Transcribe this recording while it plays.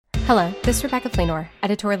Hello, this is Rebecca Fleenor,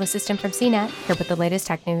 editorial assistant from CNET, here with the latest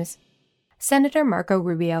tech news. Senator Marco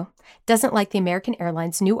Rubio doesn't like the American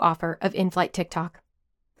Airlines' new offer of in-flight TikTok.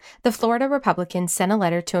 The Florida Republican sent a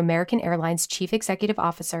letter to American Airlines Chief Executive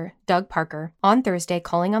Officer Doug Parker on Thursday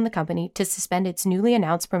calling on the company to suspend its newly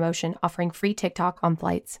announced promotion offering free TikTok on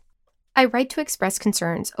flights. I write to express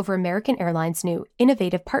concerns over American Airlines' new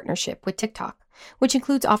innovative partnership with TikTok, which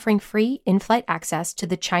includes offering free in-flight access to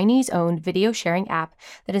the Chinese-owned video sharing app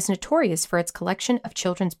that is notorious for its collection of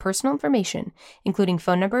children's personal information, including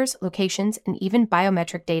phone numbers, locations, and even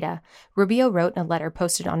biometric data, Rubio wrote in a letter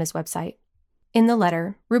posted on his website. In the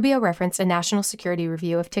letter, Rubio referenced a national security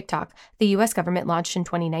review of TikTok the U.S. government launched in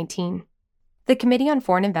 2019. The Committee on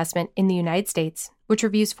Foreign Investment in the United States, which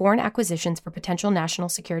reviews foreign acquisitions for potential national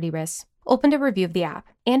security risks, opened a review of the app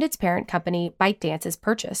and its parent company ByteDance's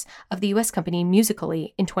purchase of the U.S. company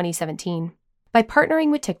Musical.ly in 2017. By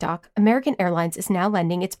partnering with TikTok, American Airlines is now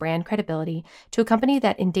lending its brand credibility to a company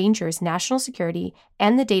that endangers national security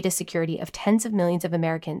and the data security of tens of millions of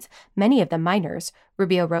Americans, many of them minors,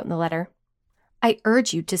 Rubio wrote in the letter. I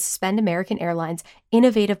urge you to suspend American Airlines'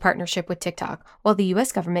 innovative partnership with TikTok while the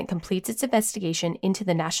U.S. government completes its investigation into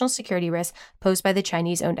the national security risks posed by the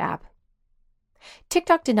Chinese-owned app.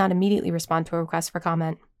 TikTok did not immediately respond to a request for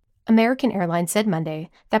comment. American Airlines said Monday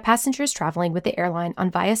that passengers traveling with the airline on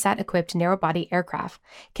Viasat-equipped narrow-body aircraft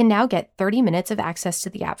can now get 30 minutes of access to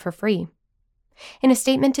the app for free. In a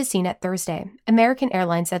statement to CNET Thursday, American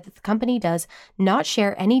Airlines said that the company does not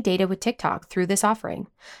share any data with TikTok through this offering,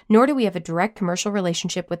 nor do we have a direct commercial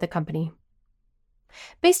relationship with the company.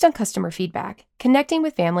 Based on customer feedback, connecting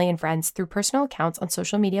with family and friends through personal accounts on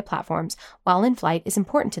social media platforms while in flight is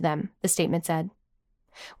important to them, the statement said.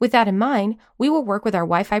 With that in mind, we will work with our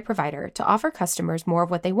Wi-Fi provider to offer customers more of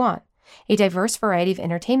what they want, a diverse variety of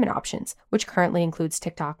entertainment options, which currently includes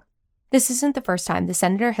TikTok. This isn't the first time the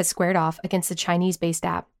senator has squared off against the Chinese-based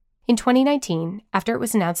app. In 2019, after it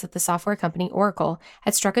was announced that the software company Oracle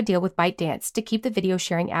had struck a deal with ByteDance to keep the video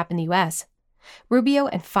sharing app in the U.S., Rubio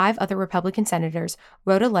and 5 other Republican senators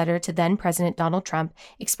wrote a letter to then-President Donald Trump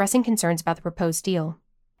expressing concerns about the proposed deal.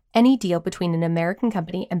 Any deal between an American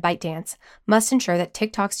company and ByteDance must ensure that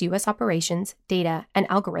TikTok's U.S. operations, data, and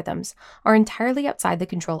algorithms are entirely outside the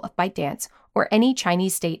control of ByteDance or any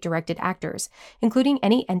Chinese state-directed actors, including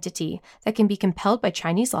any entity that can be compelled by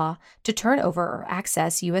Chinese law to turn over or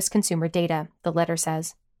access U.S. consumer data, the letter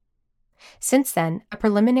says. Since then, a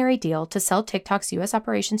preliminary deal to sell TikTok's U.S.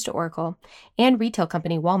 operations to Oracle and retail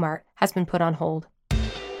company Walmart has been put on hold.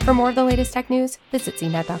 For more of the latest tech news, visit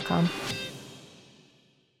CNET.com.